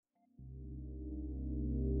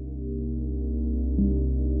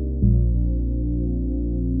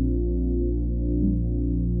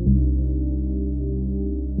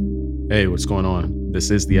Hey, what's going on?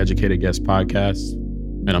 This is the Educated Guest Podcast,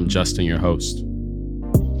 and I'm Justin, your host.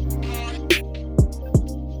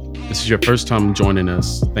 This is your first time joining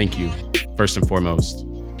us. Thank you, first and foremost.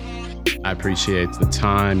 I appreciate the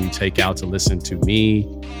time you take out to listen to me,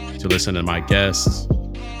 to listen to my guests,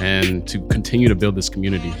 and to continue to build this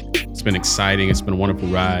community. It's been exciting. It's been a wonderful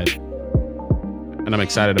ride. And I'm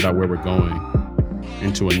excited about where we're going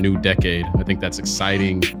into a new decade. I think that's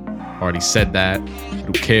exciting. Already said that.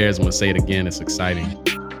 Who cares? I'm going to say it again. It's exciting.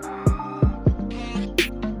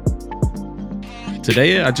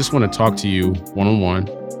 Today, I just want to talk to you one-on-one.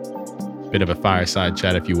 Bit of a fireside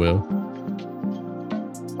chat, if you will.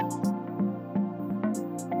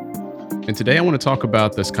 And today, I want to talk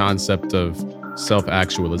about this concept of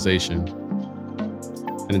self-actualization.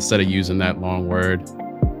 And instead of using that long word,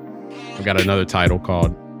 I've got another title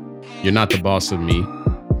called You're Not the Boss of Me.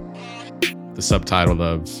 The subtitle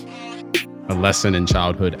of A Lesson in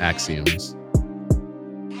Childhood Axioms.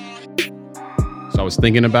 So I was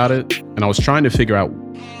thinking about it, and I was trying to figure out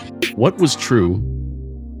what was true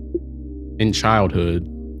in childhood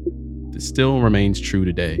that still remains true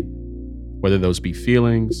today. Whether those be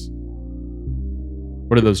feelings,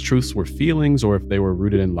 whether those truths were feelings, or if they were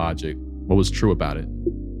rooted in logic, what was true about it.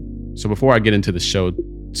 So before I get into the show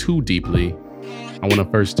too deeply, I want to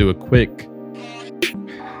first do a quick,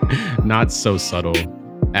 not so subtle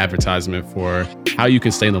advertisement for how you can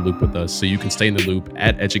stay in the loop with us. So you can stay in the loop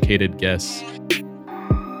at Educated Guests,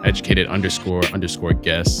 educated__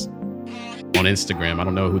 guests on Instagram. I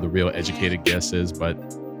don't know who the real Educated Guest is, but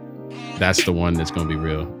that's the one that's going to be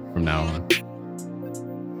real from now on.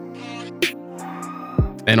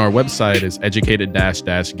 And our website is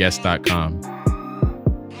educated-guest.com.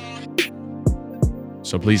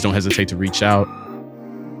 So please don't hesitate to reach out,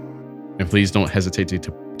 and please don't hesitate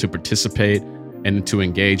to participate and to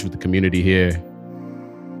engage with the community here.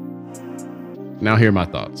 Now, here are my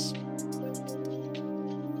thoughts.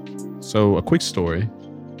 So, a quick story.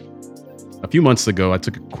 A few months ago, I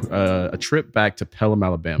took a trip back to Pelham,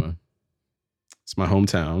 Alabama. It's my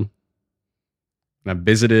hometown. And I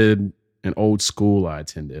visited an old school I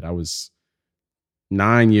attended. I was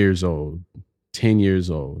 9 years old, 10 years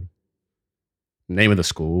old. The name of the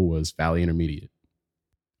school was Valley Intermediate.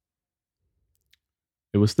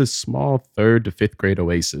 It was this small 3rd to 5th grade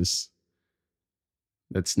oasis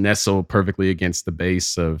that's nestled perfectly against the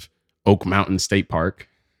base of Oak Mountain State Park.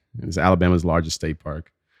 It's Alabama's largest state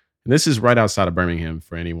park. And this is right outside of Birmingham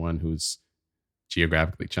for anyone who's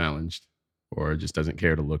geographically challenged or just doesn't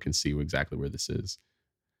care to look and see exactly where this is.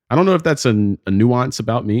 I don't know if that's a nuance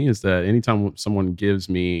about me, is that anytime someone gives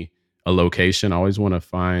me a location, I always want to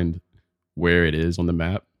find where it is on the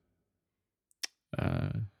map.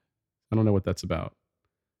 I don't know what that's about.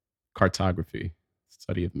 Cartography,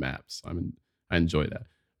 study of maps. I enjoy that.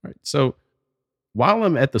 All right. So while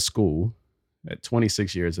I'm at the school at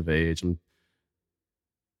 26 years of age,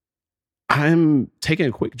 I'm taking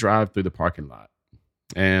a quick drive through the parking lot,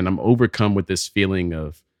 and I'm overcome with this feeling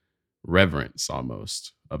of reverence,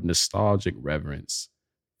 almost of nostalgic reverence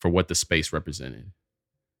for what the space represented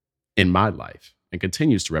in my life and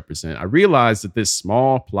continues to represent. I realized that this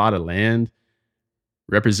small plot of land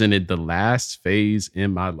represented the last phase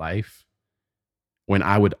in my life when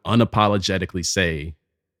I would unapologetically say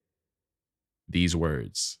these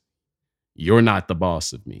words: "You're not the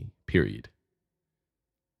boss of me," period.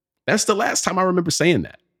 That's the last time I remember saying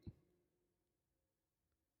that.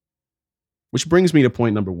 Which brings me to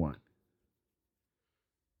point number one.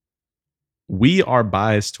 We are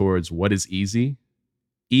biased towards what is easy,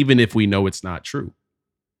 even if we know it's not true.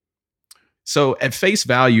 So at face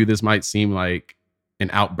value, this might seem like an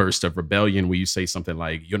outburst of rebellion where you say something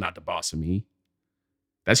like, "You're not the boss of me."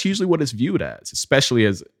 That's usually what it's viewed as, especially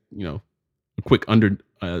as, a quick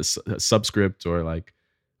subscript or like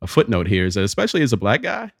a footnote here is that, especially as a Black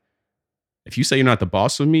guy, if you say you're not the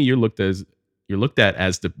boss of me, you're looked at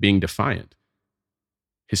as being defiant.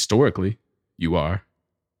 Historically, you are.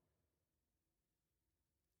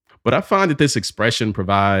 But I find that this expression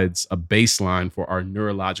provides a baseline for our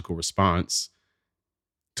neurological response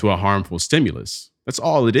to a harmful stimulus. That's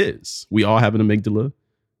all it is. We all have an amygdala.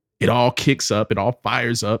 It all kicks up. It all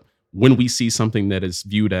fires up when we see something that is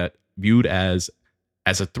viewed as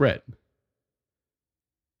a threat.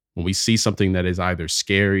 When we see something that is either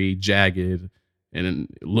scary, jagged, and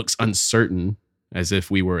it looks uncertain, as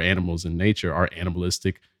if we were animals in nature, our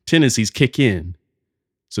animalistic tendencies kick in.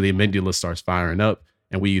 So the amygdala starts firing up,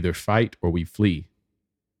 and we either fight or we flee.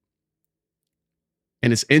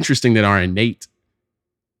 And it's interesting that our innate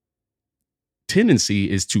tendency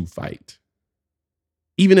is to fight,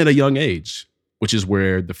 even at a young age, which is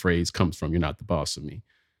where the phrase comes from. You're not the boss of me.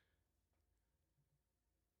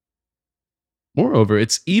 Moreover,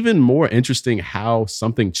 it's even more interesting how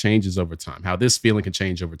something changes over time, how this feeling can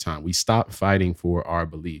change over time. We stop fighting for our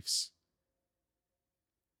beliefs.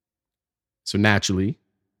 So naturally,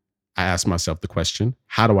 I ask myself the question,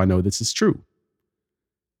 how do I know this is true?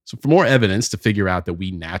 So, for more evidence to figure out that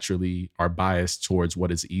we naturally are biased towards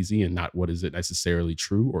what is easy and not what is it necessarily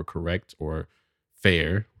true or correct or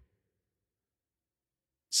fair,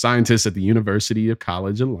 scientists at the University of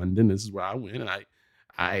College in London, this is where I went, and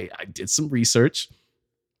I did some research.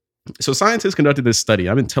 So, scientists conducted this study.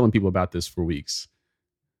 I've been telling people about this for weeks.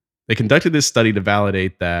 They conducted this study to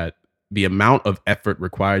validate that the amount of effort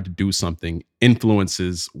required to do something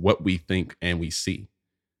influences what we think and we see.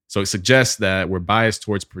 So it suggests that we're biased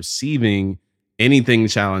towards perceiving anything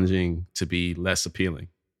challenging to be less appealing.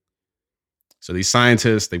 So these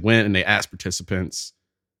scientists, they went and they asked participants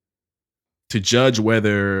to judge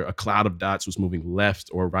whether a cloud of dots was moving left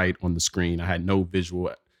or right on the screen. I had no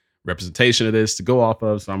visual representation of this to go off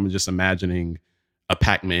of, so I'm just imagining a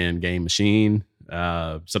Pac-Man game machine,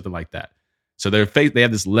 something like that. So they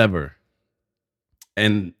have this lever,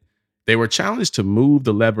 and they were challenged to move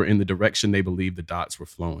the lever in the direction they believed the dots were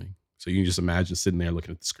flowing. So you can just imagine sitting there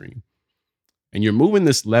looking at the screen. And you're moving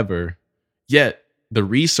this lever, yet the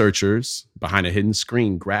researchers behind a hidden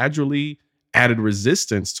screen gradually added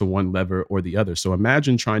resistance to one lever or the other. So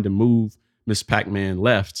imagine trying to move Miss Pac-Man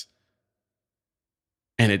left,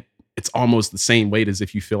 and it's almost the same weight as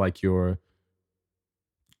if you feel like you're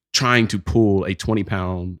trying to pull a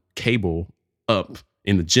 20-pound cable up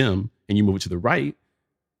in the gym and you move it to the right,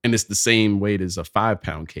 and it's the same weight as a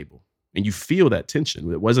 5-pound cable. And you feel that tension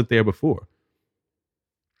that wasn't there before.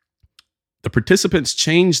 The participants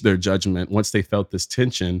changed their judgment once they felt this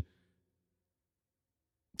tension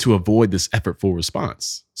to avoid this effortful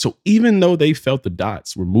response. So even though they felt the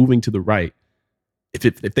dots were moving to the right, if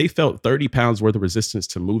they felt 30 pounds worth of resistance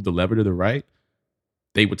to move the lever to the right,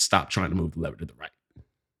 they would stop trying to move the lever to the right.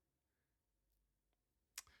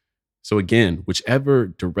 So again, whichever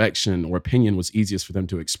direction or opinion was easiest for them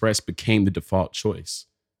to express became the default choice.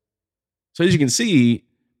 So as you can see,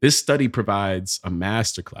 this study provides a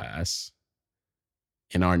masterclass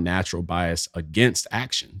in our natural bias against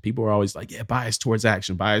action. People are always like, yeah, bias towards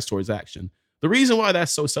action, bias towards action. The reason why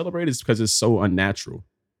that's so celebrated is because it's so unnatural.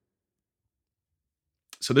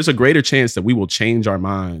 So there's a greater chance that we will change our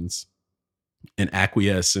minds and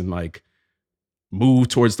acquiesce and like move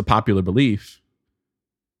towards the popular belief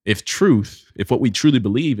if what we truly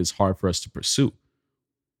believe is hard for us to pursue.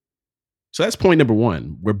 So that's point number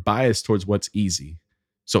one. We're biased towards what's easy.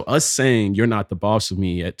 So us saying you're not the boss of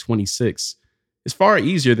me at 26 is far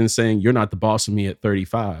easier than saying you're not the boss of me at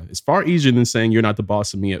 35. It's far easier than saying you're not the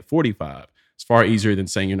boss of me at 45. It's far easier than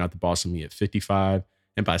saying you're not the boss of me at 55.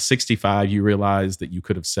 And by 65, you realize that you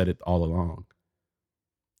could have said it all along.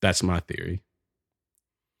 That's my theory.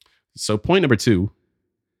 So point number two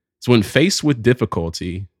is when faced with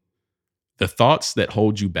difficulty, the thoughts that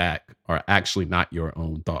hold you back are actually not your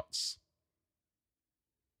own thoughts.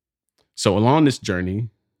 So along this journey,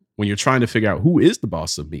 when you're trying to figure out who is the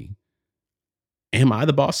boss of me, am I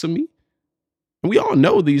the boss of me? And we all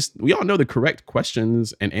know the correct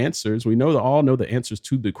questions and answers. All know the answers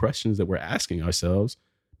to the questions that we're asking ourselves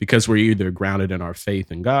because we're either grounded in our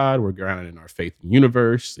faith in God, we're grounded in our faith in the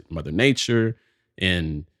universe, in Mother Nature,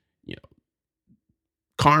 in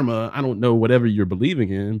karma. I don't know whatever you're believing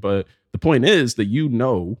in, but the point is that you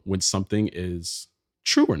know when something is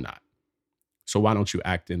true or not. So why don't you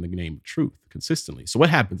act in the name of truth consistently? So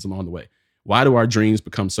what happens along the way? Why do our dreams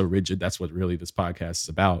become so rigid? That's what really this podcast is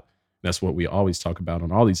about. That's what we always talk about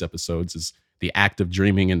on all these episodes is the act of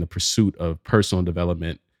dreaming and the pursuit of personal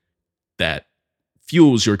development that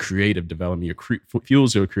fuels your creative development,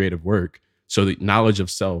 fuels your creative work. So the knowledge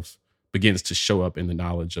of self begins to show up in the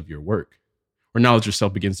knowledge of your work, or knowledge of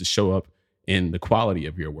self begins to show up in the quality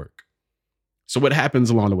of your work. So what happens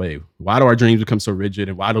along the way? Why do our dreams become so rigid?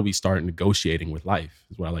 And why do we start negotiating with life?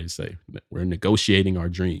 Is what I like to say. We're negotiating our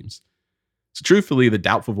dreams. So truthfully, the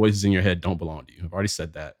doubtful voices in your head don't belong to you. I've already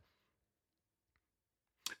said that.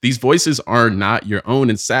 These voices are not your own.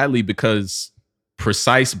 And sadly, because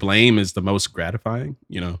precise blame is the most gratifying,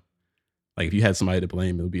 like if you had somebody to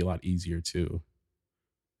blame, it would be a lot easier to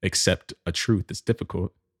accept a truth that's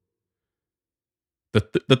difficult.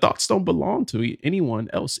 The thoughts don't belong to anyone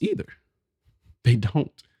else either. They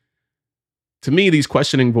don't. To me, these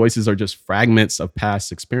questioning voices are just fragments of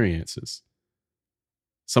past experiences.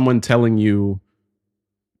 Someone telling you,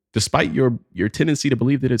 despite your tendency to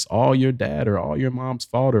believe that it's all your dad or all your mom's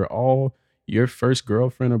fault or all your first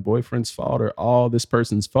girlfriend or boyfriend's fault or all this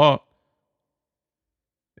person's fault,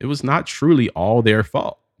 it was not truly all their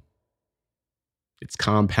fault. It's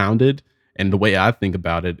compounded And the way I think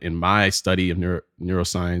about it in my study of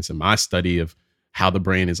neuroscience and my study of how the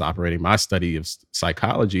brain is operating, my study of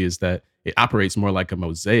psychology is that it operates more like a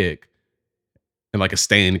mosaic and like a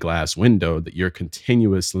stained glass window that you're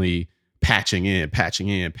continuously patching in, patching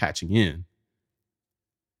in, patching in.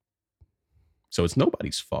 So it's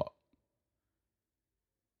nobody's fault.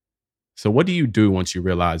 So what do you do once you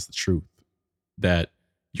realize the truth that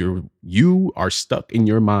you are stuck in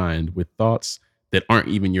your mind with thoughts that aren't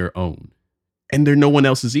even your own, and they're no one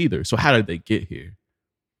else's either? So how did they get here?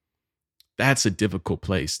 That's a difficult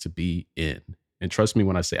place to be in. And trust me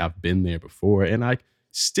when I say I've been there before, and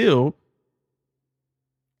still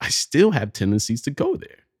I still have tendencies to go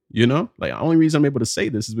there. Like the only reason I'm able to say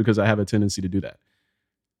this is because I have a tendency to do that.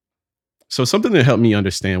 So something that helped me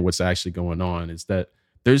understand what's actually going on is that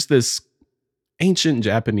there's this ancient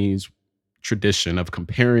Japanese tradition of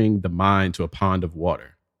comparing the mind to a pond of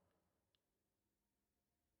water.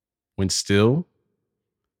 When still,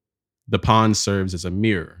 the pond serves as a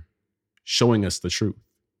mirror, showing us the truth.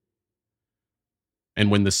 And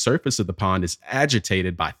when the surface of the pond is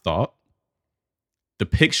agitated by thought, the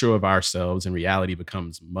picture of ourselves in reality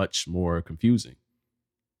becomes much more confusing.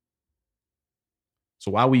 So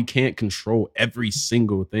while we can't control every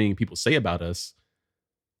single thing people say about us,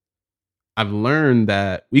 I've learned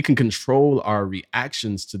that we can control our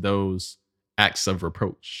reactions to those acts of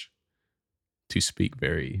reproach, to speak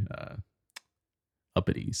very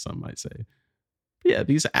uppity, some might say. But yeah,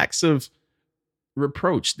 these acts of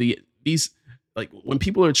reproach, these like when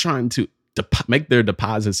people are trying to make their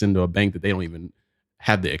deposits into a bank that they don't even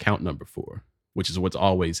have the account number for, which is what's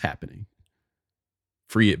always happening.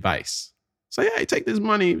 Free advice. Say, hey, take this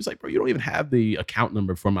money. It's like, bro, you don't even have the account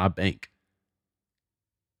number for my bank.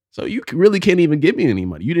 So you really can't even give me any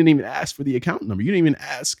money. You didn't even ask for the account number. You didn't even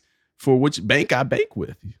ask for which bank I bank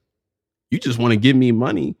with. You just want to give me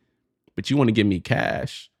money, but you want to give me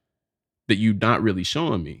cash that you're not really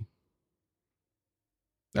showing me.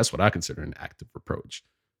 That's what I consider an act of reproach.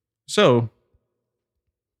 So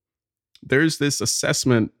there's this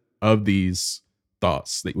assessment of these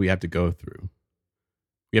thoughts that we have to go through.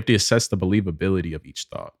 We have to assess the believability of each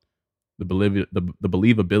thought, the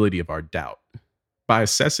believability of our doubt by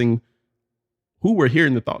assessing who we're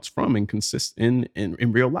hearing the thoughts from and consist in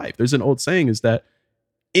real life. There's an old saying is that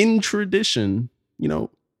in tradition,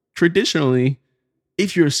 traditionally,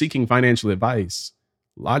 if you're seeking financial advice,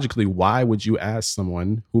 logically, why would you ask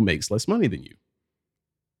someone who makes less money than you?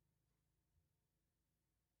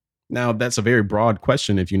 Now, that's a very broad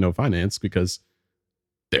question if you know finance, because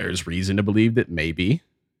there's reason to believe that maybe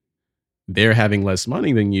they're having less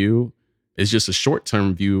money than you is just a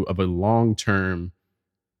short-term view of a long-term,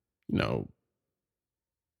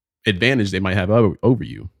 advantage they might have over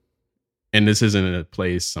you. And this isn't a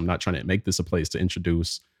place, I'm not trying to make this a place to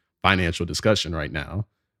introduce financial discussion right now.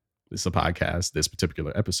 This is a podcast. This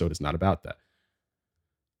particular episode is not about that.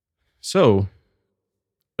 So,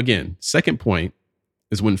 again, second point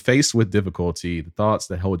is when faced with difficulty, the thoughts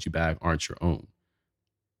that hold you back aren't your own.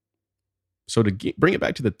 So to bring it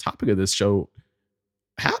back to the topic of this show,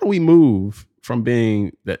 how do we move from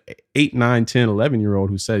being the 8, 9, 10, 11-year-old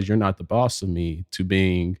who says you're not the boss of me to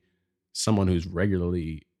being someone who's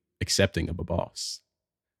regularly accepting of a boss,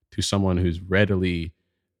 to someone who's ready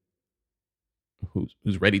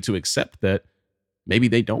to accept that maybe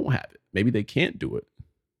they don't have it, maybe they can't do it?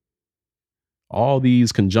 All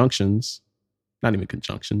these conjunctions, not even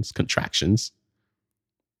conjunctions, contractions,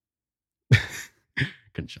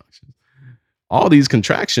 conjunctions. All these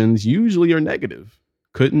contractions usually are negative.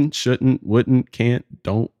 Couldn't, shouldn't, wouldn't, can't,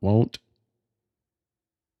 don't, won't.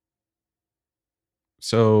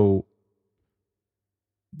 So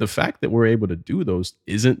the fact that we're able to do those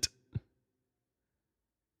isn't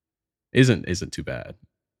too bad.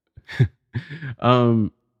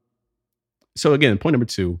 So again, point number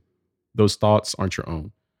 2, those thoughts aren't your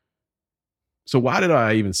own. So why did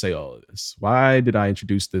I even say all of this? Why did I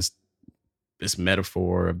introduce this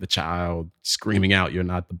metaphor of the child screaming out, "You're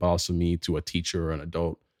not the boss of me," to a teacher or an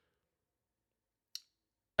adult?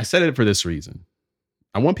 I said it for this reason.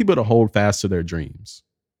 I want people to hold fast to their dreams.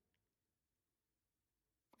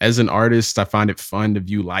 As an artist, I find it fun to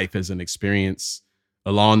view life as an experience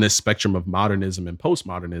along this spectrum of modernism and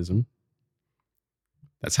postmodernism.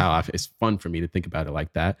 That's how it's fun for me to think about it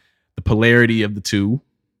like that. The polarity of the two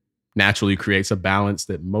naturally creates a balance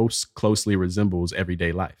that most closely resembles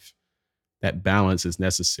everyday life. That balance is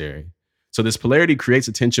necessary. So this polarity creates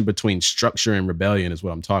a tension between structure and rebellion is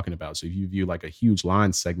what I'm talking about. So if you view like a huge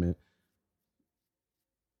line segment,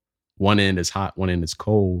 one end is hot, one end is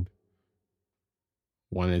cold.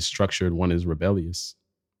 One is structured, one is rebellious.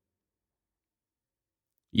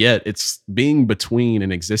 Yet it's being between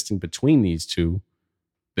and existing between these two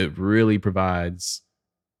that really provides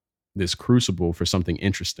this crucible for something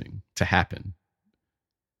interesting to happen.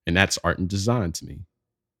 And that's art and design to me.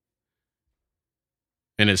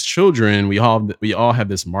 And as children, we all have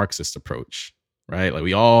this Marxist approach, right? Like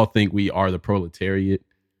we all think we are the proletariat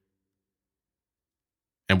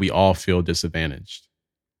and we all feel disadvantaged.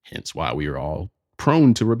 Hence why we are all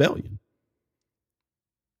prone to rebellion.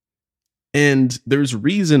 And there's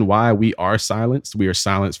reason why we are silenced. We are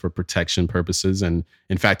silenced for protection purposes. And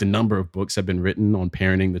in fact, a number of books have been written on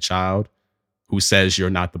parenting the child who says you're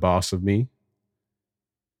not the boss of me.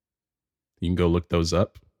 You can go look those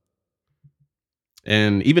up.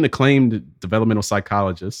 And even acclaimed developmental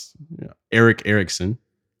psychologist, Erik Erikson,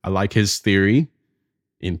 I like his theory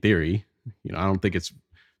in theory. I don't think it's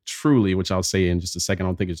truly, which I'll say in just a second, I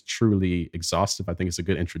don't think it's truly exhaustive. I think it's a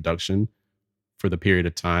good introduction for the period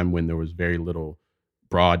of time when there was very little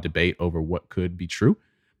broad debate over what could be true.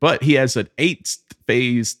 But he has an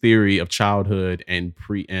 8-phase theory of childhood and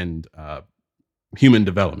human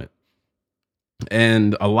development.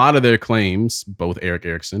 And a lot of their claims, both Erik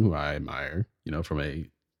Erikson, who I admire, from a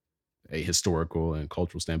historical and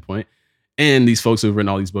cultural standpoint, and these folks who've written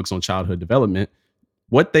all these books on childhood development,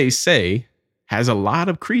 what they say has a lot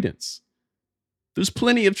of credence. There's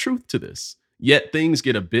plenty of truth to this. Yet things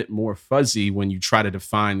get a bit more fuzzy when you try to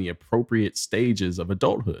define the appropriate stages of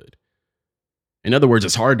adulthood. In other words,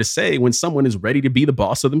 it's hard to say when someone is ready to be the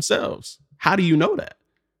boss of themselves. How do you know that?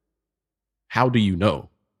 How do you know?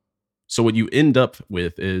 So what you end up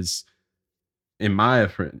with is, in my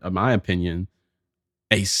opinion,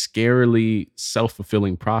 a scarily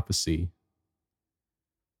self-fulfilling prophecy.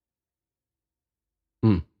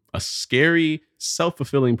 A scary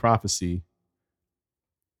self-fulfilling prophecy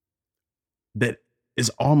that is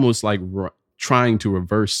almost like trying to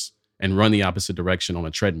reverse and run the opposite direction on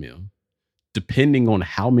a treadmill. Depending on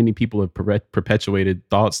how many people have perpetuated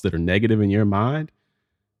thoughts that are negative in your mind,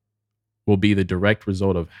 will be the direct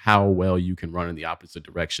result of how well you can run in the opposite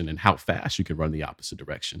direction and how fast you can run the opposite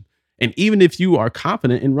direction. And even if you are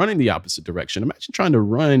confident in running the opposite direction, imagine trying to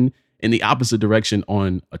run in the opposite direction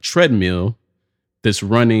on a treadmill that's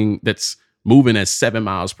moving at 7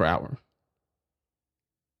 miles per hour.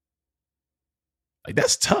 Like,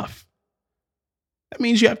 that's tough. That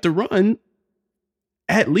means you have to run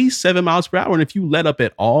at least 7 miles per hour. And if you let up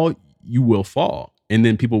at all, you will fall. And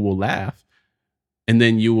then people will laugh. And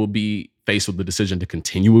then you will be faced with the decision to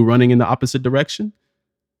continue running in the opposite direction.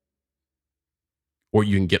 Or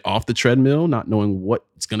you can get off the treadmill, not knowing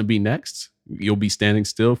what's going to be next. You'll be standing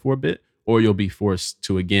still for a bit, or you'll be forced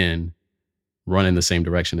to again run in the same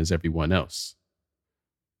direction as everyone else.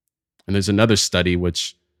 And there's another study,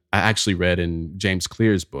 which I actually read in James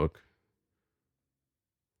Clear's book.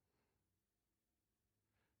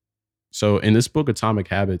 So in this book, Atomic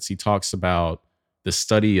Habits, he talks about the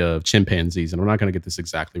study of chimpanzees. And I'm not going to get this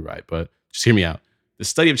exactly right, but just hear me out. The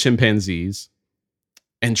study of chimpanzees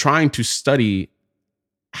and trying to study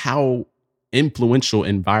how influential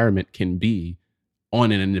environment can be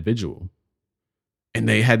on an individual. And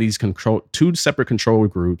they had these two separate control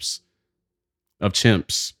groups of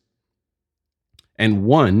chimps. And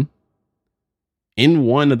in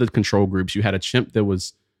one of the control groups, you had a chimp that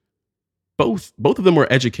was both of them were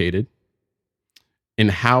educated in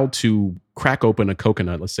how to crack open a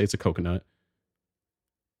coconut. Let's say it's a coconut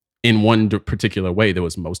in one particular way that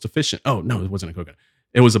was most efficient. Oh, no, it wasn't a coconut.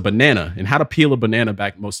 It was a banana, and how to peel a banana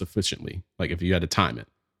back most efficiently, like if you had to time it.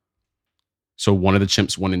 So one of the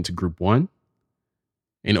chimps went into group one,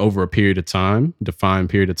 and over a period of time, defined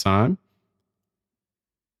period of time,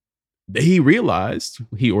 he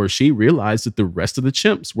or she realized that the rest of the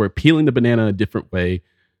chimps were peeling the banana a different way.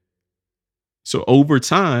 So over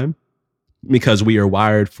time, because we are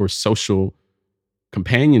wired for social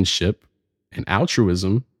companionship and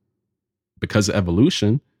altruism because of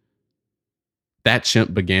evolution, that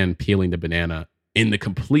chimp began peeling the banana in the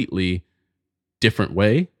completely different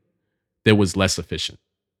way that was less efficient.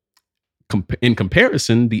 In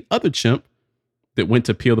comparison, the other chimp that went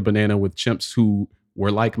to peel the banana with chimps who were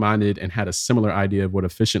like-minded and had a similar idea of what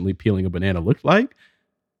efficiently peeling a banana looked like,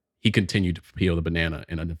 he continued to peel the banana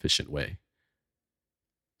in an efficient way.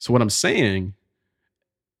 So what I'm saying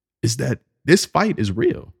is that this fight is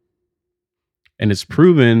real. And it's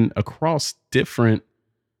proven across different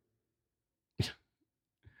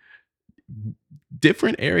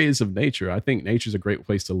areas of nature. I think nature is a great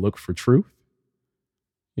place to look for truth.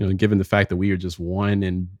 Given the fact that we are just one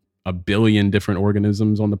in a billion different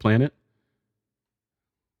organisms on the planet,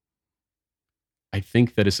 I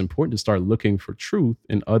think that it's important to start looking for truth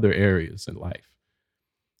in other areas in life.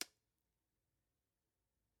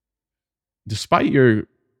 despite your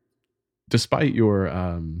despite your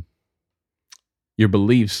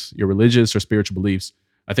beliefs, your religious or spiritual beliefs,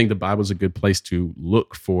 I think the Bible is a good place to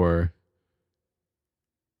look for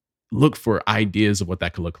ideas of what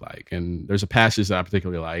that could look like. And there's a passage that I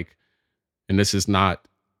particularly like, and this is not,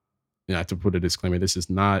 to put a disclaimer, this is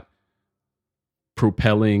not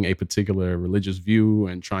propelling a particular religious view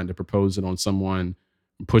and trying to propose it on someone,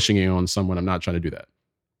 pushing it on someone. I'm not trying to do that.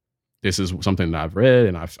 This is something that I've read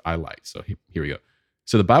and I like. So here we go.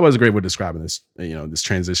 So the Bible is a great way of describing this, this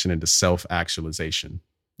transition into self-actualization.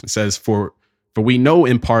 It says, for we know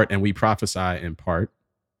in part and we prophesy in part,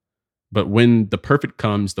 but when the perfect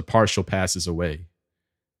comes, the partial passes away.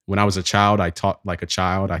 When I was a child, I taught like a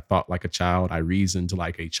child. I thought like a child. I reasoned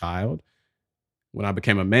like a child. When I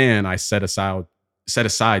became a man, I set aside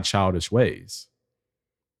childish ways.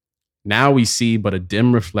 Now we see but a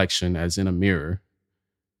dim reflection as in a mirror.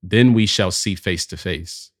 Then we shall see face to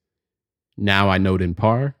face. Now I know in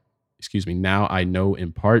part. Now I know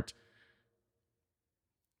in part.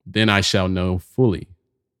 Then I shall know fully,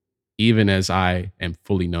 even as I am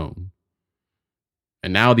fully known.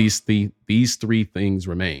 And now these three things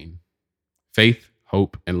remain: faith,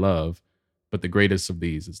 hope, and love. But the greatest of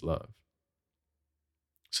these is love.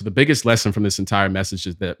 So the biggest lesson from this entire message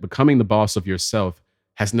is that becoming the boss of yourself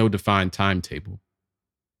has no defined timetable.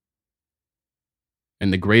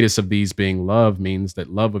 And the greatest of these being love means that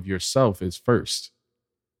love of yourself is first.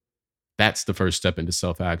 That's the first step into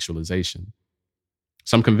self-actualization.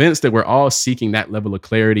 So I'm convinced that we're all seeking that level of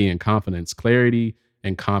clarity and confidence at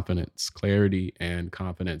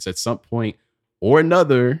some point or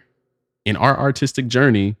another in our artistic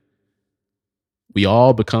journey. We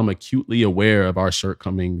all become acutely aware of our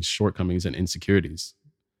shortcomings, and insecurities.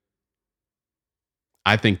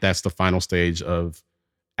 I think that's the final stage of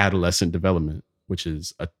adolescent development, which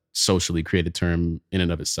is a socially created term in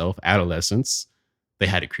and of itself. Adolescence, they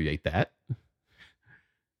had to create that.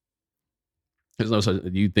 There's no such.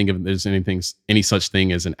 Do you think if there's any such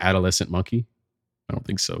thing as an adolescent monkey? I don't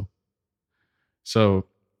think so. So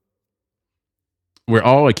we're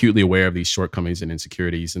all acutely aware of these shortcomings and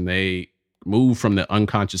insecurities, and they move from the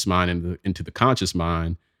unconscious mind into the conscious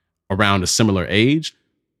mind around a similar age.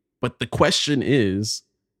 But the question is,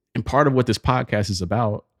 and part of what this podcast is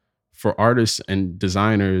about for artists and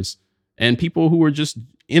designers and people who are just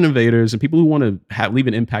innovators and people who want to leave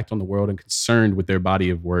an impact on the world and concerned with their body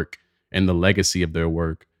of work and the legacy of their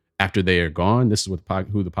work after they are gone. This is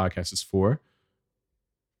who the podcast is for.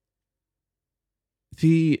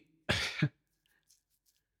 The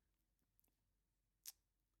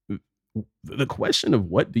question of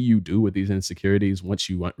what do you do with these insecurities once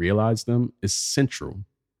you realize them is central.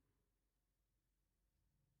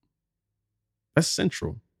 That's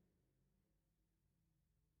central.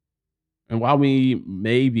 And while we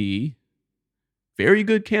may be very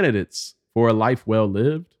good candidates for a life well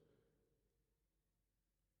lived,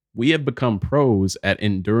 we have become pros at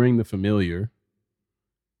enduring the familiar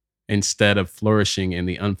instead of flourishing in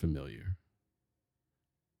the unfamiliar.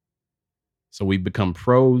 So we've become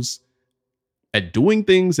pros at doing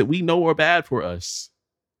things that we know are bad for us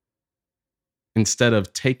instead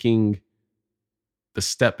of taking the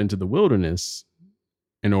step into the wilderness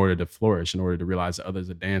in order to flourish, in order to realize that others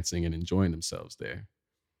are dancing and enjoying themselves there.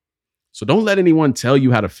 So don't let anyone tell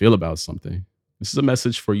you how to feel about something. This is a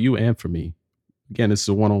message for you and for me. Again, this is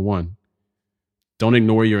a one-on-one. Don't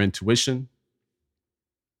ignore your intuition.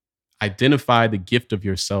 Identify the gift of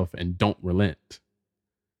yourself and don't relent.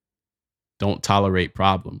 Don't tolerate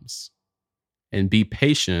problems. And be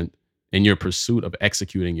patient in your pursuit of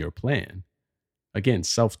executing your plan. Again,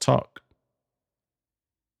 self-talk.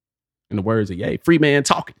 In the words of Ye, free man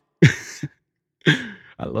talking.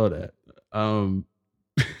 I love that.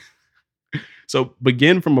 So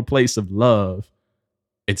begin from a place of love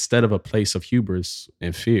instead of a place of hubris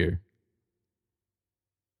and fear.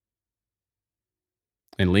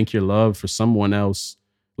 And link your love for someone else.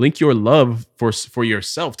 Link your love for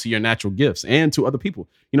yourself to your natural gifts and to other people.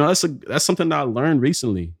 That's something that I learned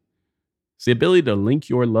recently. It's the ability to link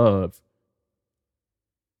your love.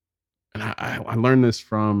 And I learned this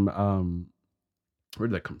from, where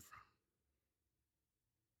did that come from?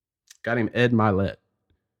 A guy named Ed Milet.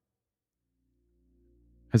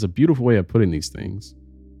 Has a beautiful way of putting these things.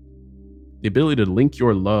 The ability to link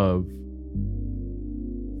your love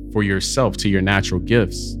for yourself to your natural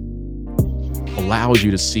gifts allows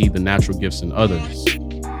you to see the natural gifts in others.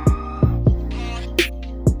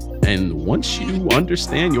 And once you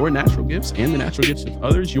understand your natural gifts and the natural gifts of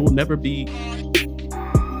others, you'll never be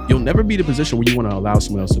the position where you want to allow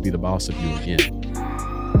someone else to be the boss of you again.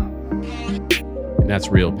 And that's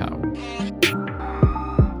real power.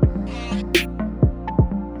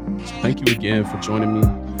 thank you again for joining me.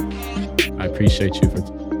 I appreciate you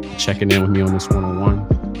for checking in with me on this one-on-one.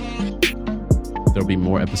 There'll be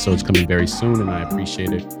more episodes coming very soon, and I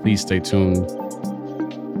appreciate it. Please stay tuned.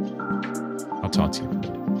 I'll talk to you.